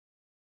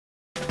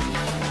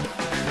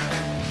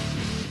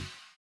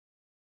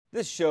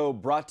This show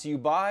brought to you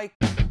by...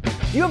 Do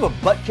you have a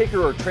butt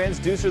kicker or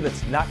transducer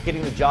that's not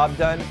getting the job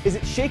done? Is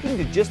it shaking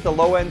to just the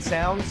low-end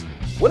sounds?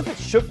 What if it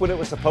shook when it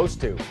was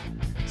supposed to?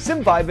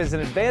 SimVibe is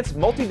an advanced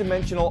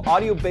multi-dimensional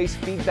audio-based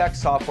feedback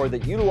software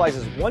that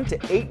utilizes 1 to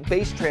 8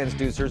 bass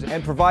transducers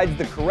and provides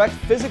the correct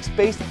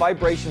physics-based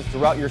vibrations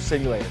throughout your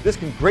simulator. This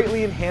can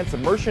greatly enhance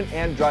immersion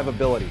and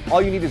drivability.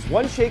 All you need is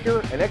one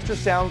shaker, an extra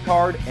sound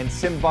card, and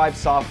SimVibe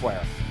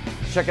software.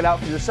 Check it out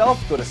for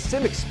yourself. Go to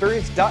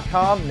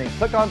simexperience.com and then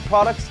click on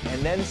products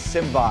and then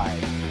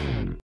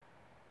SimVibe.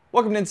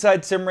 Welcome to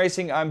Inside Sim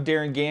Racing. I'm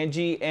Darin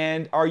Ganji,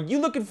 and are you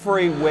looking for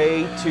a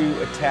way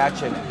to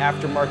attach an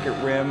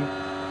aftermarket rim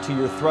to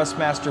your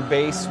Thrustmaster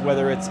base,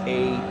 whether it's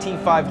a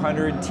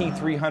T500,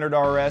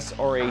 T300 RS,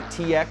 or a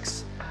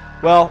TX?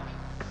 Well,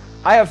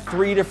 I have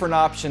 3 different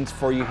options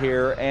for you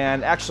here,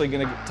 and actually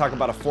going to talk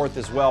about a 4th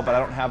as well, but I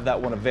don't have that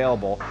one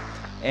available.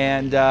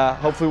 And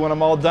hopefully when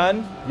I'm all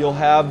done, you'll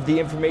have the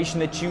information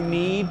that you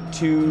need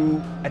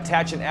to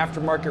attach an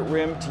aftermarket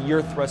rim to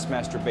your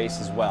Thrustmaster base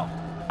as well.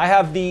 I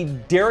have the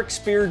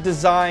Speare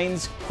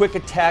Designs Quick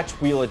Attach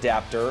Wheel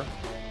Adapter,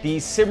 the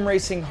Sim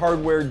Racing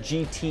Hardware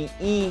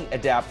GTE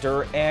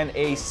adapter, and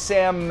a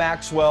Sam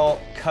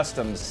Maxwell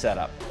Customs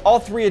setup. All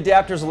 3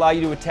 adapters allow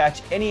you to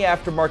attach any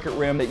aftermarket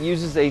rim that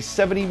uses a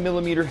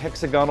 70mm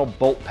hexagonal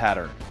bolt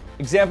pattern.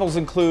 Examples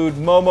include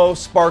Momo,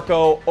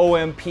 Sparco,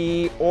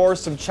 OMP, or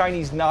some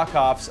Chinese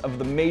knockoffs of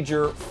the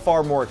major,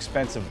 far more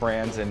expensive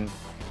brands, and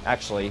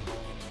actually,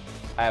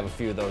 I have a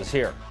few of those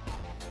here.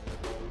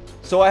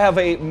 So I have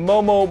a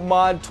Momo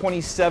Mod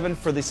 27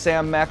 for the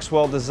Sam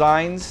Maxwell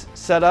Designs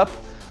setup.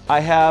 I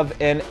have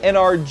an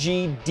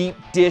NRG Deep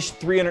Dish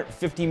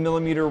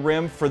 350mm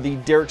rim for the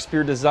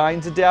Speare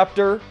Designs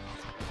adapter.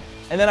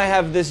 And then I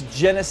have this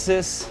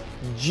Genesis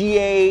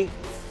GA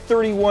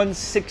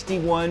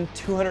 3161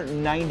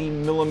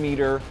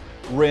 290mm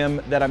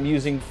rim that I'm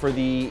using for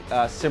the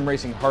Sim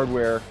Racing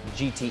Hardware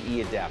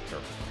GTE adapter.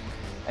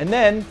 And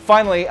then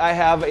finally I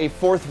have a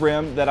 4th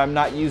rim that I'm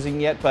not using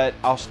yet, but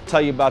I'll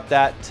tell you about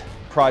that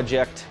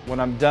project when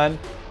I'm done.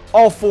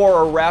 All 4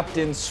 are wrapped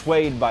in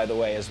suede, by the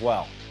way, as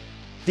well.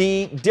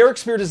 The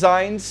Speare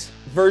Designs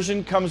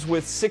version comes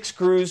with 6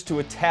 screws to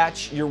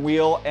attach your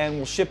wheel and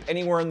will ship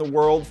anywhere in the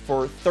world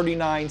for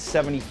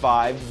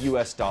 $39.75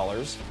 US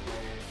dollars.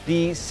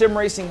 The Sim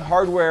Racing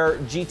Hardware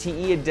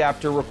GTE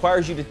adapter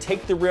requires you to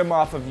take the rim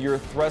off of your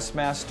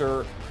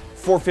Thrustmaster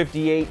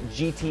 458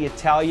 GT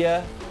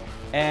Italia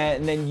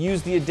and then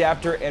use the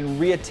adapter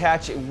and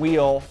reattach a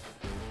wheel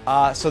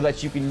so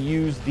that you can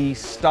use the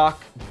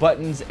stock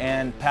buttons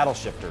and paddle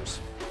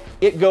shifters.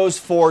 It goes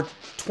for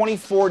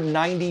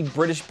 £24.90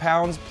 British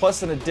pounds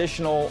plus an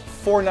additional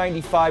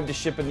 $4.95 to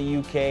ship in the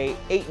UK,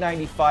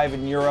 $8.95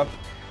 in Europe,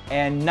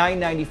 and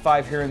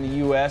 $9.95 here in the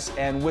US.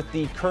 And with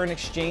the current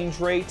exchange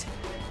rate,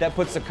 that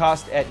puts the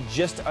cost at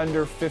just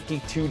under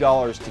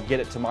 $52 to get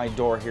it to my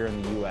door here in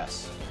the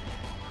US.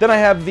 Then I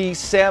have the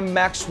Sam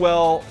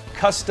Maxwell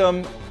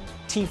Custom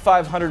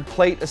T500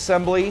 plate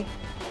assembly,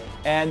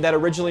 and that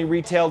originally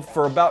retailed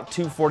for about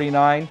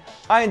 $249.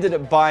 I ended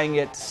up buying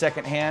it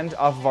secondhand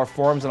off of our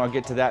forums, and I'll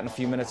get to that in a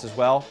few minutes as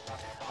well.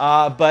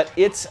 But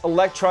it's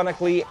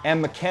electronically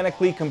and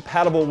mechanically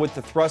compatible with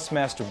the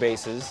Thrustmaster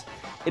bases.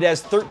 It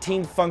has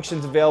 13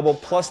 functions available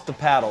plus the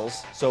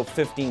paddles, so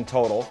 15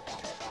 total.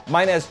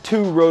 Mine has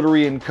 2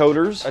 rotary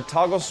encoders, a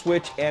toggle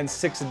switch, and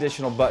 6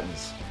 additional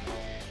buttons.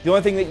 The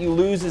only thing that you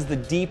lose is the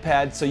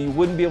D-pad, so you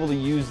wouldn't be able to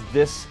use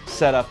this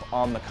setup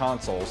on the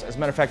consoles. As a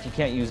matter of fact, you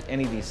can't use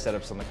any of these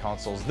setups on the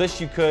consoles.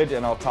 This you could,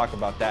 and I'll talk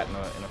about that in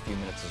a few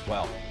minutes as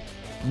well.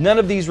 None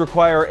of these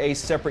require a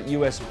separate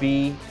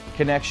USB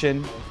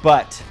connection,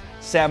 but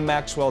Sam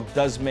Maxwell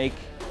does make,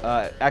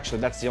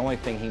 actually that's the only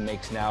thing he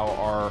makes now,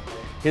 are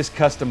his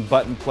custom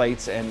button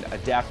plates, and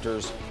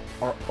adapters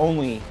are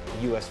only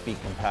USB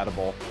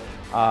compatible,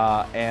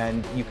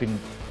 and you can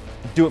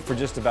do it for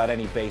just about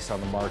any base on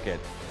the market.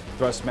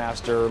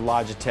 Thrustmaster,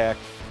 Logitech,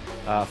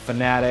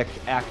 Fanatic,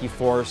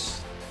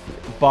 AccuForce,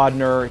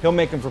 Bodner, he'll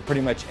make them for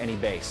pretty much any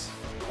base.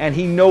 And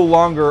he no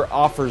longer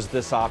offers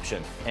this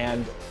option.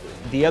 And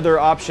the other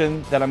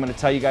option that I'm going to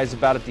tell you guys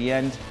about at the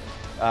end,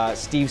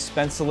 Steve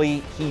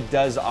Spencely, he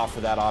does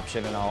offer that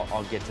option, and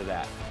I'll get to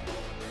that.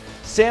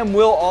 Sam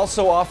will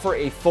also offer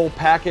a full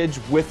package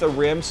with a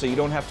rim, so you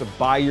don't have to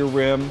buy your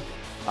rim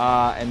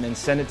and then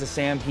send it to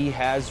Sam. He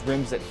has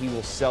rims that he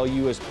will sell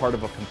you as part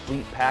of a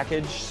complete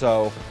package,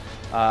 so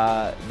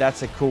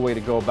that's a cool way to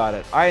go about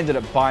it. I ended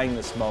up buying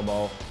this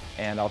Momo,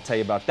 and I'll tell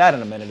you about that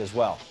in a minute as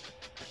well.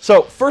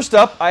 So first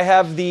up, I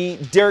have the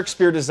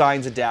Speare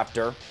Designs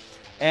adapter,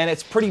 and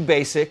it's pretty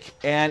basic,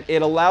 and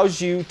it allows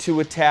you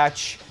to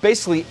attach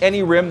basically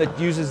any rim that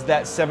uses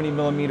that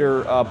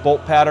 70mm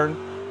bolt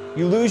pattern.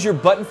 You lose your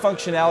button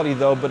functionality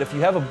though, but if you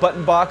have a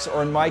button box,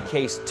 or in my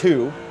case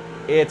 2,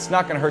 it's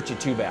not going to hurt you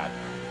too bad.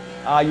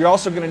 You're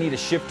also going to need a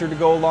shifter to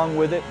go along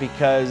with it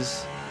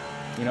because,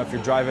 you know, if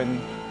you're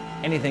driving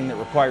anything that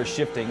requires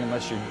shifting,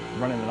 unless you're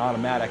running an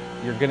automatic,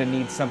 you're going to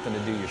need something to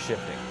do your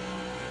shifting.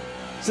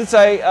 Since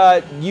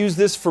I use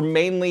this for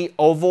mainly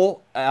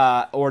oval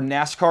or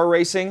NASCAR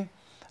racing,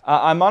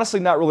 I'm honestly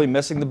not really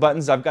missing the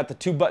buttons. I've got the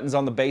 2 buttons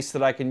on the base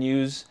that I can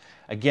use,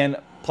 again,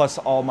 plus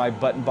all my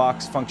button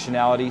box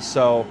functionality.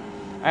 So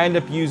I end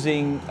up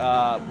using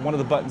one of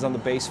the buttons on the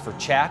base for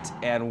chat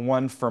and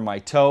one for my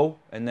tow,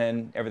 and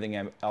then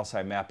everything else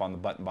I map on the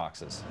button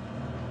boxes.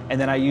 And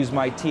then I use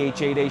my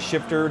TH8A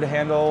shifter to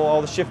handle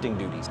all the shifting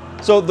duties.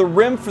 So the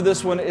rim for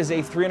this one is a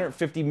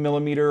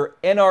 350mm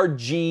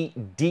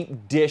NRG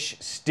deep dish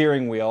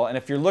steering wheel. And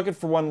if you're looking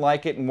for one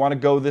like it and want to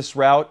go this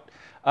route,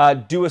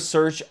 do a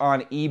search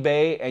on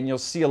eBay and you'll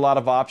see a lot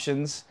of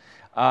options.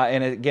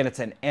 And again, it's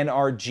an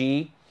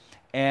NRG.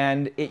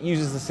 And it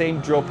uses the same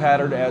drill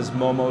pattern as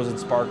Momos and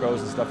Sparkos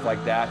and stuff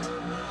like that.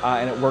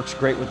 And it works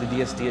great with the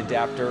DSD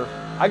adapter.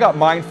 I got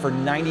mine for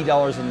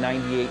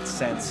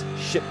 $90.98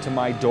 shipped to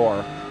my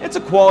door. It's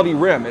a quality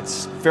rim.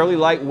 It's fairly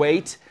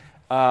lightweight.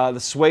 The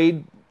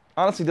suede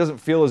honestly doesn't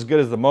feel as good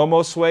as the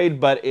Momo suede,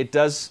 but it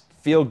does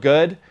feel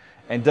good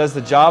and does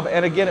the job.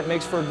 And again, it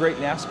makes for a great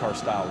NASCAR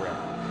style rim.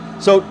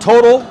 So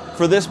total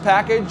for this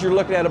package, you're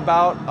looking at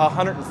about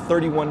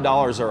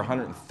 $131 or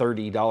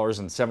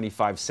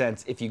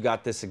 $130.75 if you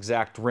got this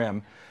exact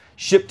rim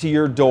shipped to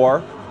your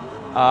door.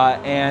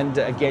 And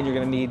again, you're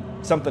going to need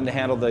something to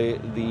handle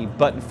the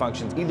button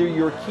functions, either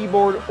your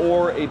keyboard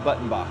or a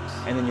button box,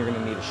 and then you're going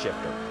to need a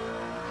shifter.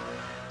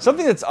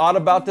 Something that's odd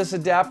about this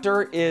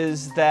adapter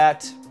is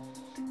that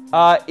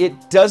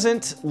it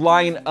doesn't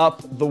line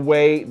up the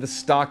way the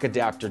stock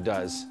adapter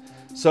does.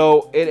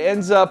 So it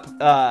ends up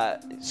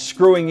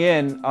screwing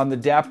in on the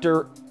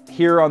adapter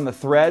here on the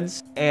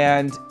threads,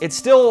 and it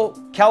still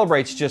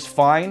calibrates just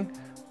fine,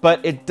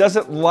 but it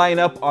doesn't line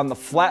up on the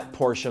flat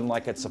portion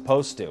like it's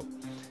supposed to.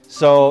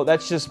 So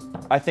that's just,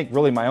 I think,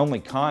 really my only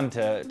con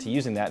to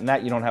using that, and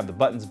that you don't have the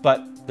buttons,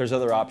 but there's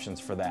other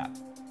options for that.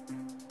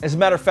 As a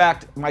matter of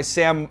fact, my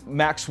Sam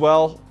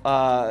Maxwell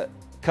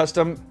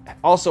custom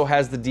also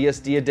has the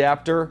DSD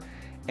adapter,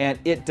 and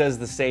it does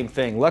the same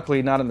thing.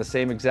 Luckily, not in the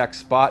same exact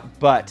spot,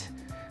 but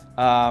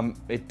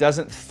it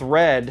doesn't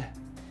thread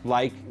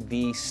like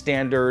the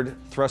standard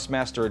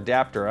Thrustmaster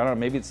adapter. I don't know,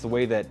 maybe it's the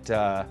way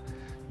that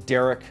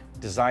Darin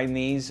designed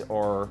these,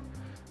 or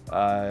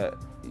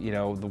you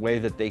know, the way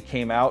that they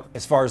came out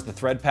as far as the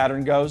thread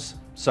pattern goes.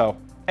 So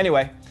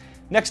anyway,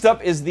 next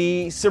up is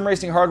the Sim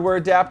Racing Hardware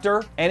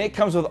adapter, and it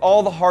comes with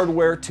all the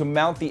hardware to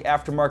mount the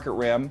aftermarket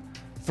rim,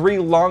 3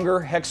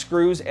 longer hex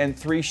screws and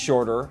 3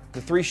 shorter.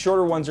 The 3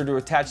 shorter ones are to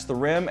attach the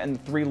rim, and the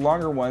 3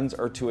 longer ones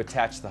are to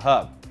attach the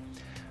hub.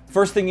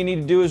 First thing you need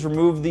to do is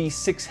remove the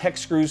 6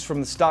 hex screws from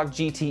the stock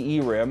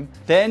GTE rim.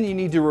 Then you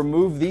need to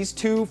remove these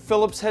 2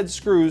 Phillips head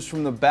screws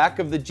from the back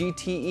of the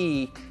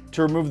GTE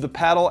to remove the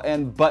paddle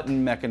and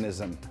button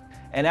mechanism.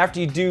 And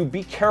after you do,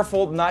 be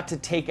careful not to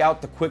take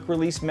out the quick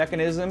release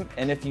mechanism,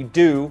 and if you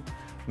do,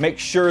 make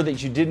sure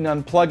that you didn't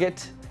unplug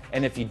it,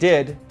 and if you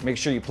did, make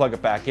sure you plug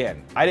it back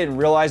in. I didn't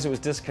realize it was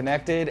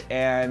disconnected,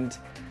 and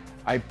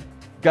I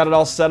got it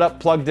all set up,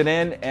 plugged it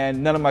in,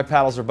 and none of my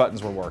paddles or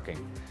buttons were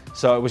working.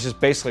 So it was just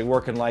basically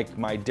working like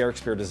my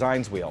Speare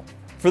Designs wheel.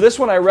 For this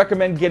one, I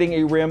recommend getting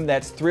a rim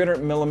that's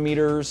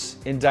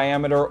 300mm in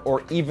diameter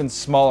or even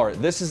smaller.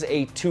 This is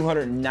a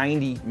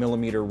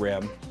 290mm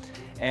rim,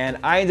 and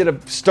I ended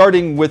up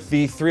starting with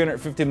the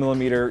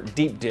 350mm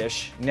deep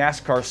dish,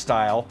 NASCAR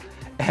style,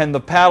 and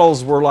the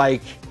paddles were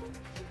like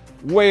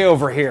way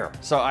over here,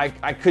 so I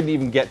couldn't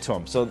even get to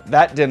them, so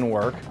that didn't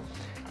work.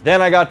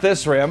 Then I got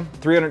this rim,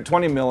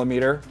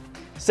 320mm,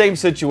 same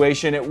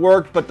situation. It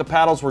worked, but the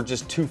paddles were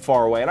just too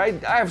far away, and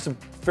I have some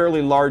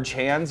fairly large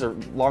hands or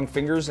long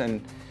fingers,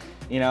 and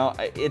you know,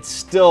 it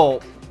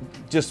still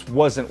just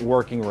wasn't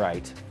working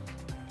right.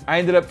 I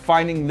ended up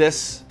finding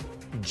this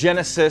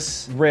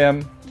Genesis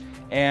rim,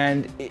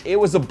 and it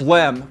was a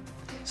blem.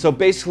 So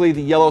basically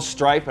the yellow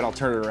stripe, and I'll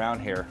turn it around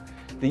here,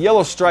 the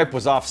yellow stripe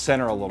was off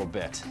center a little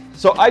bit.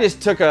 So I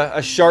just took a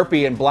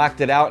Sharpie and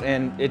blacked it out,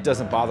 and it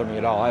doesn't bother me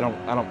at all. I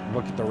don't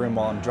look at the rim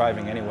while I'm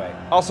driving anyway.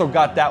 Also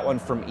got that one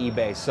from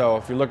eBay, so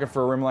if you're looking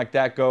for a rim like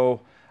that,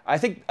 go, I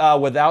think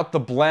without the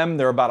blem,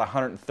 they're about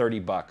 130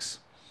 bucks.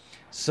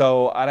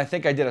 So, and I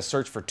think I did a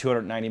search for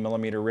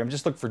 290mm rim.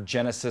 Just look for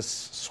Genesis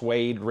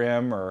suede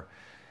rim, or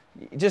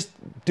just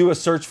do a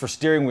search for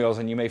steering wheels,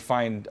 and you may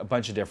find a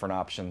bunch of different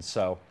options.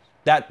 So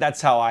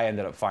that's how I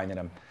ended up finding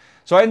them.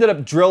 So I ended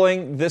up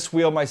drilling this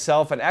wheel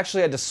myself, and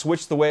actually had to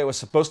switch the way it was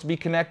supposed to be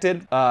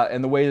connected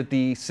and the way that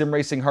the Sim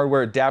Racing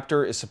Hardware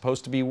adapter is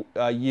supposed to be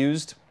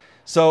used.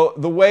 So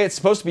the way it's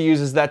supposed to be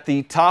used is that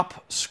the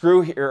top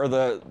screw here, or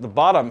the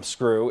bottom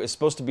screw, is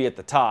supposed to be at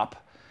the top.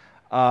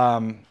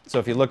 So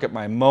if you look at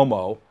my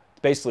Momo,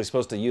 it's basically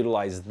supposed to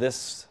utilize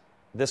this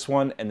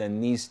one and then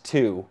these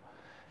 2.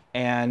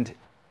 And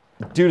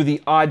due to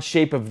the odd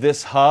shape of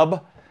this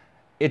hub,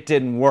 it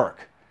didn't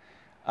work.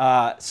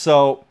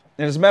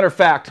 And as a matter of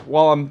fact,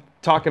 while I'm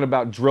talking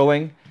about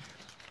drilling,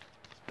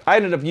 I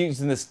ended up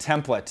using this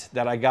template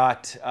that I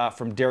got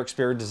from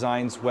Speare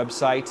Designs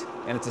website,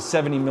 and it's a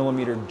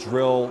 70mm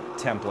drill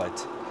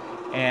template.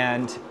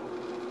 And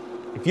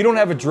if you don't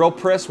have a drill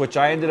press, which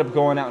I ended up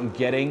going out and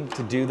getting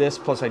to do this,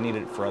 plus I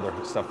needed it for other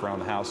stuff around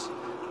the house,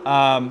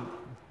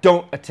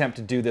 don't attempt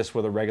to do this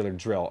with a regular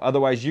drill.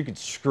 Otherwise, you could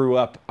screw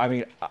up. I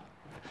mean,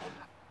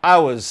 I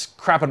was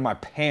crapping my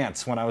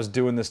pants when I was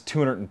doing this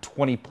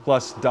 $220+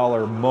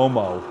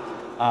 Momo,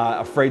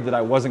 afraid that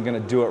I wasn't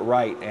going to do it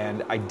right,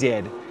 and I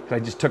did. I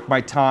just took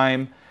my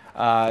time,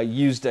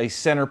 used a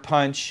center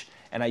punch,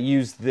 and I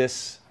used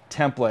this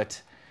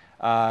template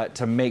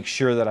to make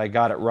sure that I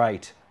got it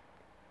right.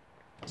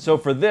 So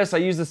for this, I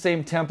used the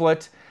same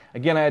template.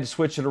 Again, I had to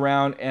switch it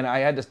around, and I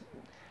had to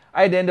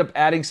end up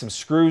adding some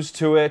screws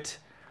to it.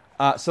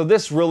 So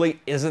this really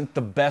isn't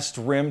the best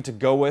rim to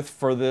go with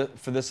for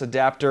this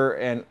adapter,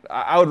 and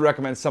I would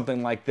recommend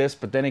something like this,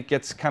 but then it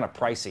gets kind of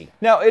pricey.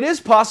 Now, it is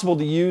possible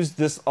to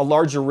use a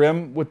larger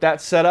rim with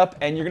that setup,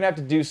 and you're gonna have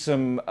to do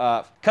some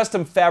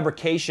custom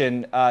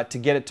fabrication to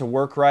get it to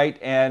work right.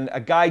 And a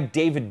guy,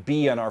 David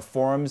B, on our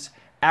forums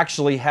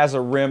actually has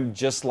a rim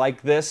just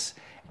like this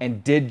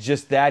and did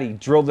just that. He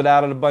drilled it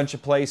out at a bunch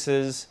of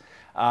places,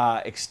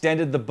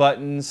 extended the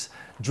buttons,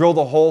 drilled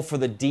a hole for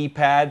the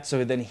D-pad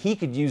so then he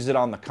could use it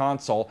on the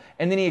console,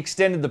 and then he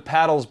extended the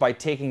paddles by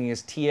taking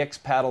his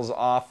TX paddles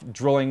off,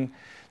 drilling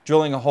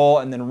a hole,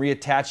 and then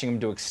reattaching them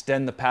to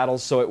extend the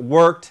paddles. So it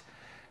worked.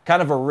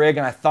 Kind of a rig,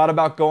 and I thought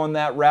about going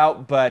that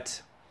route,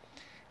 but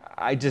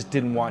I just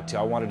didn't want to.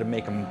 I wanted to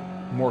make them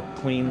more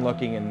clean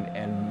looking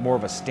and more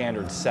of a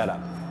standard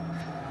setup.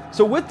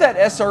 So with that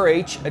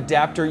SRH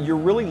adapter, you're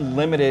really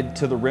limited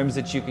to the rims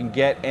that you can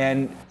get,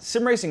 and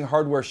Sim Racing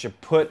Hardware should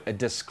put a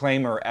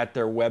disclaimer at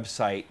their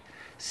website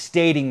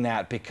stating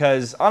that,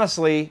 because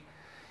honestly,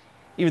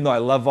 even though I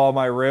love all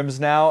my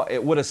rims now,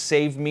 it would have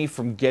saved me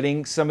from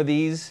getting some of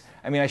these.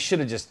 I mean, I should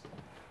have just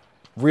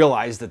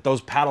realized that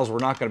those paddles were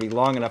not going to be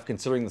long enough,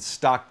 considering the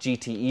stock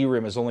GTE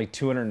rim is only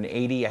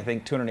 280, I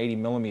think 280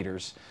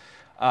 millimeters.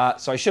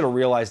 So I should have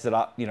realized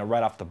that, you know,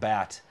 right off the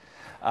bat.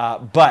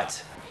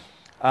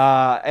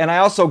 And I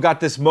also got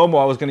this Momo.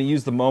 I was going to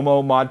use the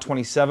Momo Mod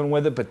 27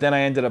 with it, but then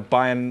I ended up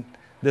buying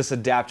this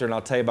adapter, and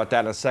I'll tell you about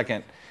that in a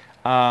second.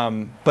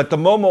 But the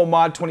Momo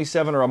Mod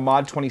 27 or a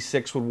Mod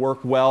 26 would work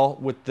well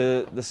with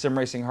the Sim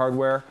Racing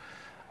hardware.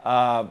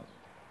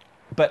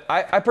 But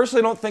I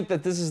personally don't think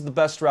that this is the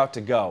best route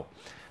to go.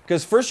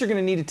 Because first you're going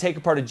to need to take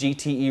apart a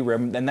GTE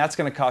rim, and that's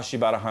going to cost you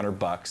about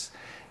 $100.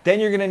 Then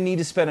you're going to need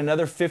to spend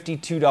another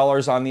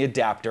 $52 on the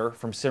adapter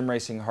from Sim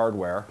Racing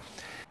Hardware.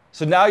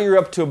 So now you're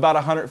up to about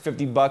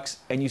 $150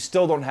 and you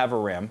still don't have a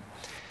rim.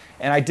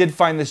 And I did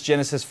find this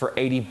Genesis for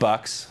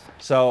 $80.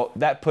 So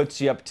that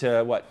puts you up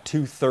to, what,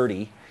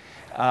 $230.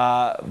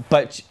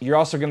 But you're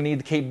also going to need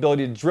the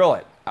capability to drill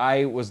it.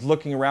 I was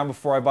looking around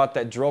before I bought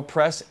that drill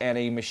press, and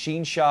a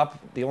machine shop,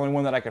 the only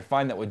one that I could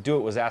find that would do it,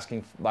 was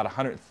asking about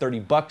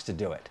 $130 to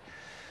do it.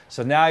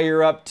 So now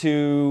you're up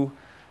to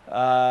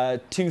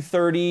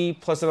 $230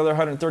 plus another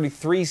 $130,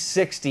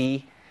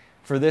 $360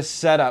 for this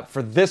setup,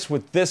 for this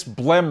with this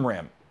blem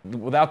rim.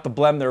 Without the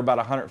blem, they're about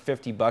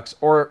 $150.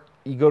 Or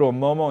you go to a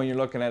Momo and you're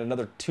looking at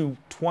another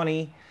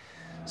 $220.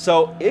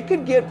 So it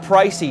could get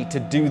pricey to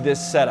do this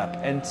setup.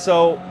 And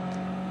so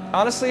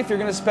honestly, if you're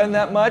going to spend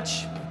that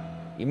much,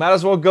 you might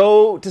as well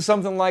go to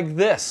something like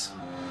this.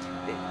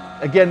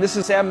 Again, this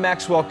is Sam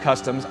Maxwell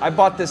Customs. I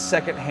bought this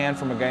secondhand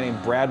from a guy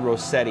named Brad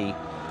Rossetti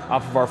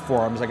off of our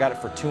forums. I got it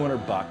for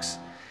 $200.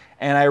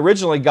 And I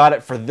originally got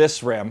it for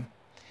this rim.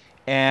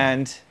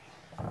 And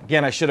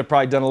again, I should have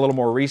probably done a little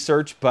more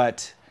research,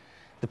 but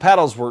the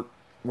paddles were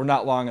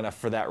not long enough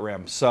for that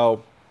rim.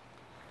 So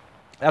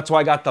that's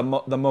why I got the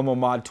Momo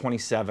Mod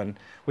 27,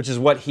 which is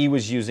what he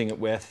was using it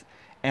with.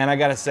 And I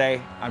gotta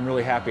say, I'm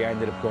really happy I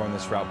ended up going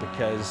this route,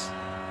 because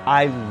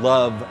I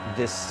love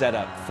this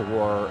setup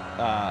for,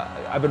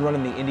 I've been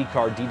running the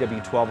IndyCar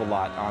DW12 a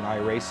lot on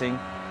iRacing,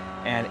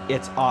 and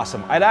it's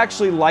awesome. I'd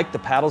actually like the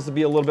paddles to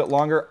be a little bit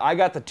longer. I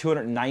got the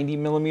 290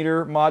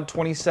 millimeter Mod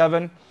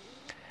 27,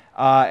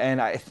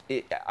 and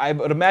I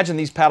would imagine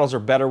these paddles are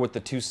better with the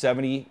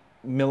 270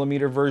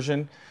 millimeter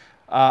version,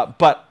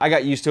 but I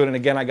got used to it, and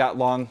again, I got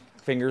long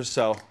fingers,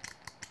 so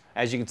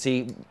as you can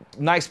see,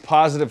 nice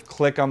positive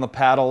click on the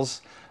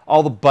paddles.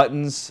 All the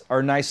buttons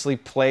are nicely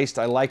placed.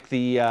 I like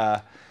the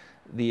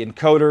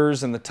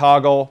encoders and the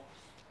toggle,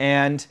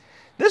 and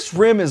this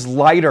rim is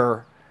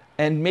lighter,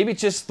 and maybe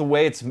just the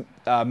way it's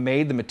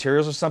made, the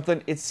materials or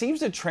something, it seems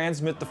to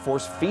transmit the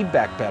force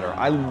feedback better.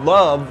 I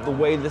love the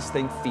way this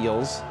thing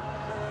feels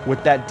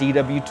with that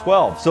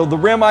DW12. So the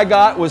rim I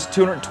got was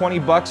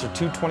 $220 or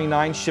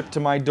 $229 shipped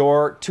to my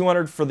door,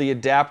 $200 for the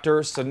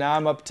adapter. So now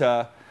I'm up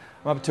to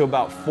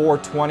about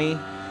 $420.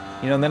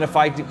 You know, and then if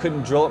I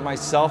couldn't drill it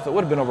myself, it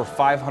would have been over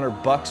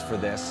 $500 for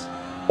this.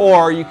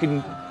 Or you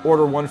can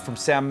order one from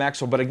Sam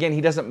Maxwell, but again,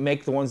 he doesn't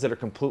make the ones that are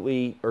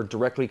completely or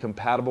directly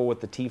compatible with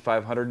the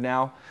T500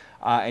 now,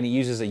 and he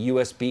uses a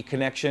USB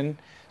connection,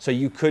 so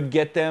you could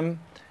get them.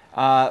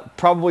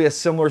 Probably a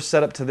similar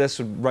setup to this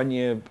would run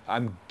you,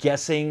 I'm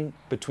guessing,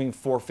 between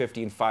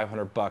 $450 and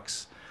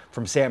 $500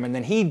 from Sam. And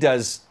then he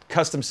does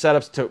custom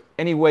setups to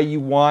any way you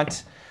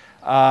want,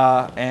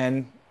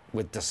 and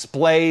with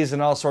displays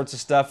and all sorts of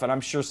stuff. And I'm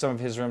sure some of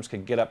his rims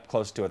could get up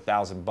close to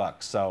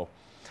 $1,000. So,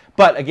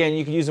 but again,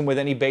 you can use them with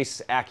any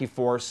base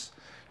AccuForce.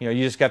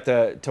 you just got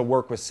to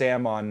work with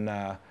Sam on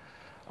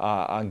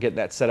getting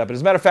that set up. And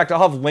as a matter of fact,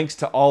 I'll have links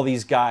to all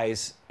these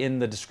guys in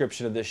the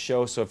description of this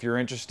show, so if you're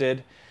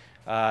interested,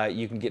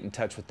 you can get in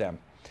touch with them.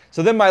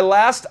 So then my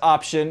last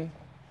option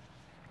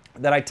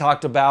that I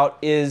talked about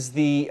is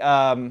the,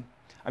 I'm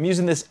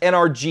using this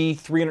NRG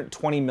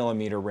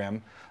 320mm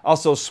rim,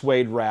 also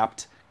suede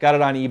wrapped. Got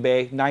it on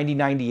eBay,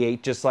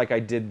 $90.98, just like I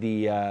did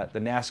the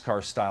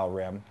NASCAR style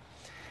rim.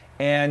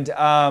 And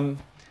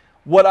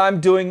what I'm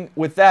doing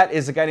with that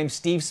is a guy named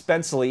Steve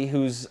Spenceley,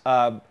 who's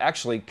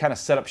actually kind of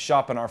set up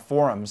shop in our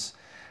forums,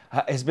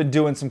 has been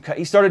doing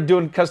he started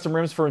doing custom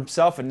rims for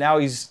himself, and now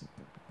he's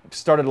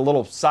started a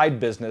little side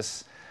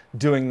business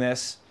doing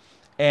this.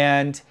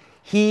 And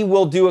he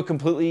will do a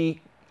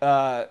completely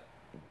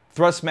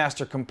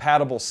Thrustmaster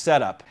compatible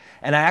setup.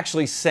 And I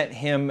actually sent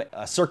him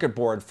a circuit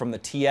board from the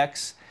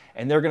TX,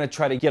 and they're going to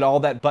try to get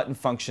all that button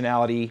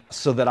functionality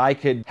so that I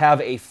could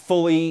have a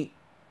fully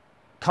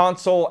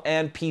console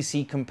and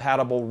PC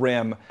compatible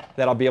rim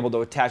that I'll be able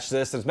to attach to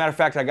this. As a matter of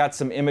fact, I got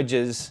some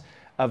images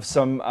of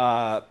some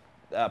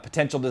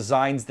potential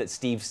designs that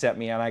Steve sent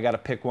me, and I got to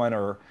pick one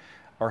or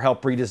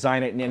help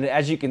redesign it. And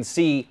as you can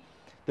see,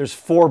 there's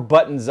 4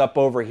 buttons up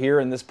over here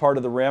in this part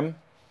of the rim.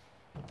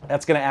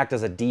 That's going to act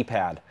as a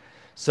D-pad.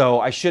 So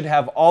I should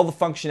have all the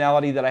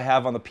functionality that I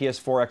have on the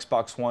PS4,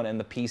 Xbox One, and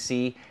the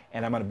PC,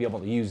 and I'm going to be able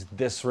to use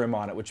this rim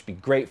on it, which would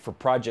be great for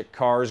project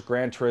cars,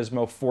 Gran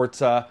Turismo,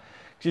 Forza.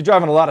 You're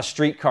driving a lot of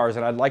street cars,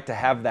 and I'd like to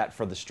have that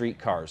for the street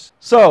cars.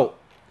 So,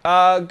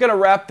 gonna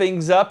wrap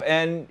things up,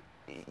 and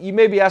you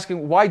may be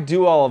asking, why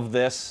do all of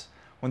this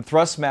when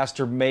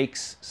Thrustmaster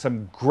makes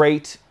some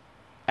great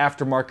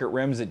aftermarket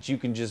rims that you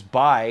can just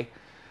buy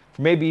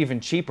for maybe even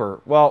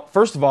cheaper? Well,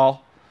 first of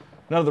all,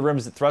 none of the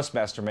rims that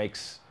Thrustmaster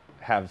makes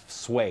have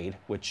suede,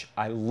 which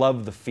I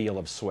love the feel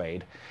of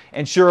suede.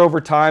 And sure, over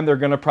time, they're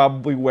gonna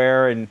probably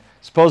wear, and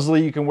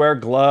supposedly you can wear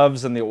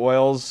gloves, and the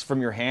oils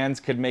from your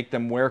hands could make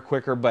them wear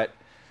quicker, but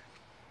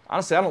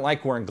honestly, I don't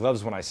like wearing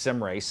gloves when I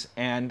sim race,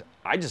 and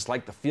I just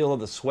like the feel of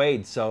the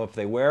suede, so if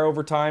they wear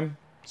over time,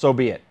 so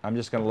be it. I'm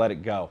just going to let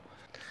it go.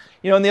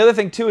 And the other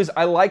thing too is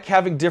I like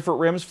having different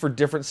rims for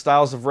different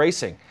styles of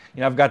racing.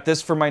 I've got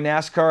this for my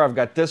NASCAR, I've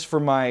got this for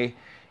my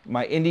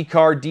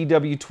IndyCar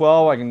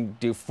DW12, I can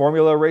do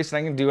Formula racing,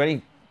 I can do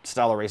any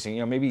style of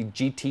racing, maybe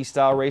GT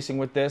style racing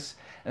with this.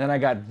 And then I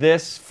got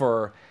this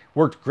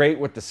worked great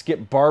with the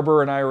Skip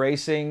Barber and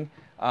iRacing.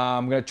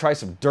 I'm going to try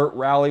some dirt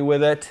rally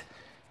with it.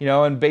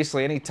 And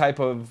basically any type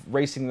of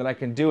racing that I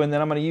can do. And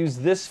then I'm going to use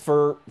this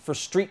for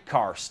street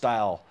car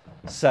style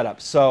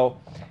setup. So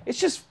it's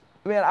just,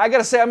 man, I got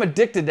to say I'm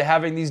addicted to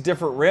having these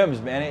different rims,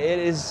 man. It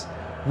is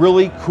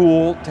really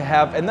cool to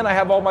have. And then I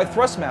have all my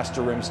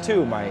Thrustmaster rims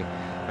too. My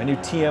new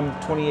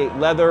TM28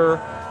 leather.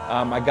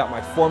 I got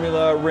my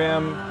Formula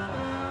rim.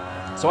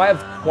 So I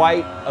have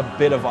quite a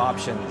bit of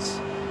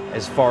options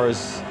as far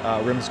as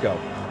rims go.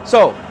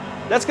 So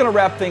that's going to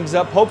wrap things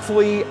up.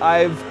 Hopefully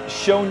I've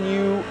shown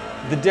you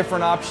the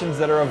different options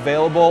that are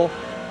available.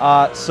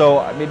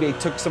 So maybe I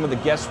took some of the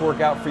guesswork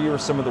out for you, or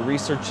some of the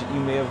research that you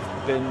may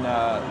have been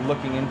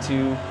looking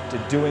into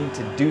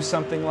to do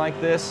something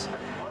like this.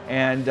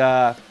 And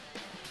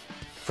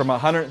from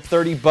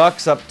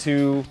 $130 up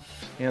to,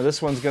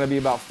 this one's going to be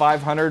about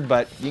 $500,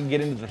 but you can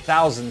get into the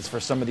thousands for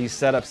some of these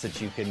setups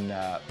that you can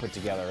put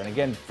together. And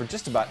again, for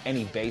just about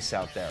any base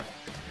out there.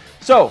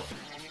 So,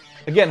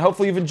 again,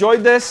 hopefully you've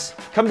enjoyed this.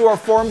 Come to our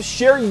forums,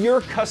 share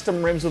your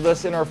custom rims with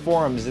us in our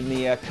forums in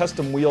the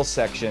custom wheel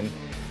section,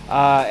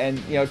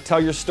 and tell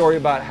your story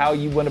about how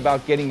you went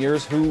about getting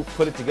yours, who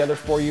put it together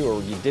for you,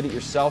 or you did it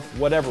yourself,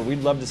 whatever.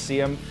 We'd love to see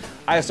them.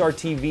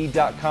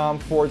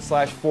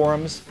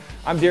 isrtv.com/forums.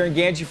 I'm Darin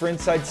Ganji for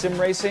Inside Sim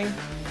Racing.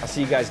 I'll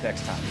see you guys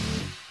next time.